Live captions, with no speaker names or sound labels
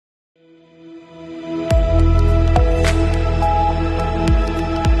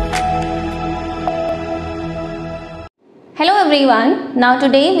everyone. Now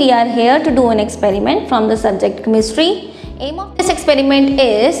today we are here to do an experiment from the subject chemistry. Aim of this experiment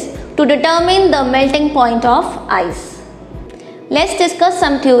is to determine the melting point of ice. Let's discuss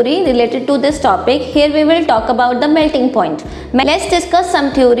some theory related to this topic. Here we will talk about the melting point. Let's discuss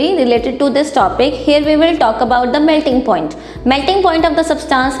some theory related to this topic. Here we will talk about the melting point. Melting point of the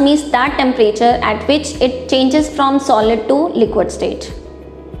substance means that temperature at which it changes from solid to liquid state.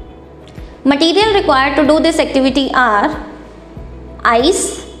 Material required to do this activity are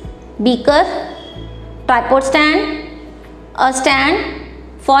ice, beaker, tripod stand, a stand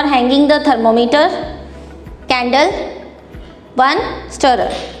for hanging the thermometer, candle, one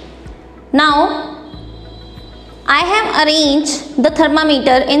stirrer. Now I have arranged the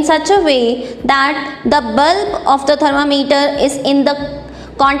thermometer in such a way that the bulb of the thermometer is in the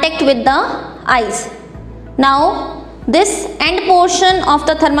contact with the ice. Now this end portion of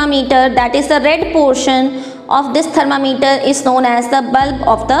the thermometer, that is the red portion of this thermometer, is known as the bulb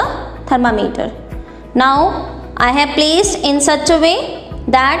of the thermometer. Now I have placed in such a way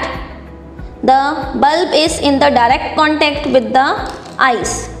that the bulb is in the direct contact with the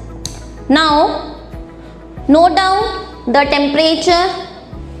ice. Now note down the temperature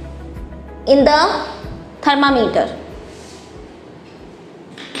in the thermometer.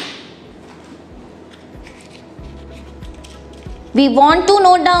 We want to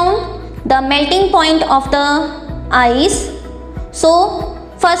note down the melting point of the ice. So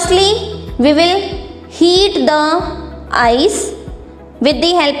firstly we will heat the ice with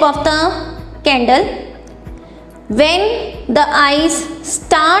the help of the candle. When the ice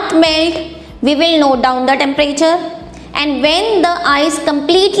start melt, we will note down the temperature, and when the ice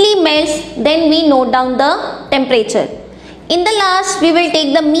completely melts, then we note down the temperature. In the last, we will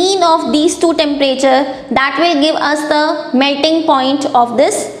take the mean of these two temperatures, that will give us the melting point of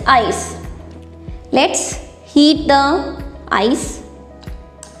this ice. Let's heat the ice.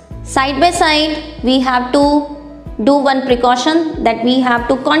 Side by side, we have to do one precaution, that we have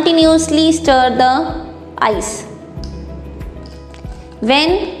to continuously stir the ice.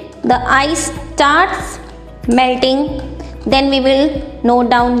 When the ice starts melting, then we will note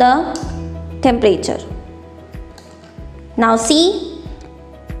down the temperature. Now see,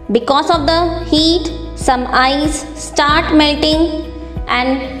 because of the heat, some ice start melting,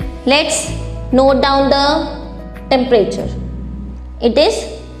 and let's note down the temperature. It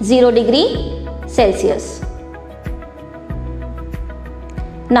is 0 degree Celsius.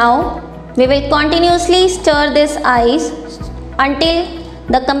 Now we will continuously stir this ice until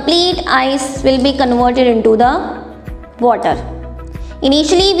the complete ice will be converted into the water.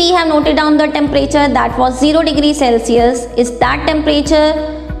 Initially we have noted down the temperature, that was 0 degree Celsius is that temperature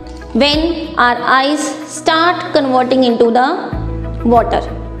when our ice start converting into the water.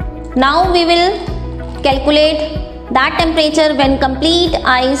 Now we will calculate that temperature when complete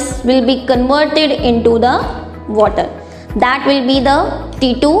ice will be converted into the water. That will be the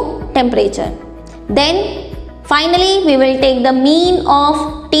T2 temperature. Then finally we will take the mean of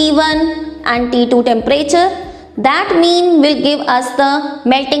T1 and T2 temperature. That mean will give us the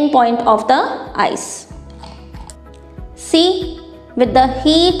melting point of the ice. See, with the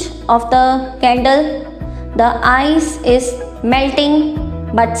heat of the candle, the ice is melting,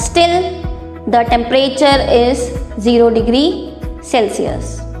 but still the temperature is 0 degree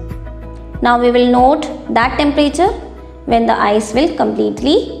Celsius. Now we will note that temperature when the ice will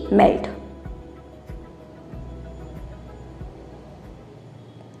completely melt.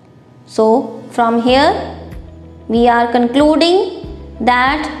 So from here we are concluding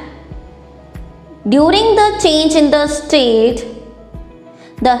that during the change in the state,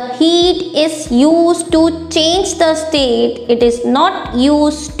 the heat is used to change the state. It is not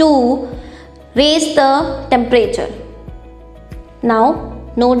used to raise the temperature. Now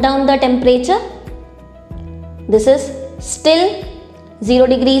note down the temperature. This is still 0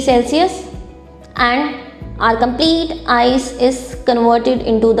 degree Celsius, and our complete ice is converted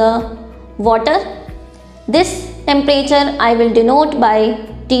into the water. This temperature I will denote by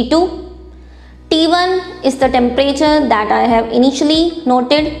T2. T1 is the temperature that I have initially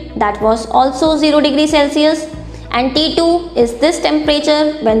noted, that was also 0 degree Celsius, and T2 is this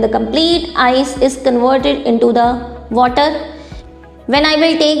temperature when the complete ice is converted into the water. When I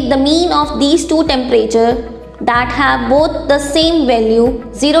will take the mean of these two temperatures that have both the same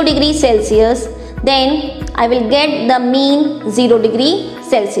value 0 degree Celsius, then I will get the mean 0 degree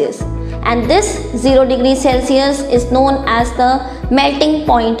Celsius. And this 0 degree Celsius is known as the melting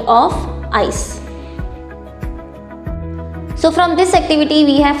point of ice. So from this activity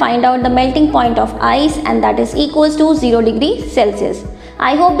we have find out the melting point of ice, and that is equals to 0 degree Celsius.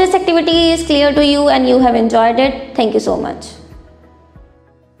 I hope this activity is clear to you and you have enjoyed it. Thank you so much.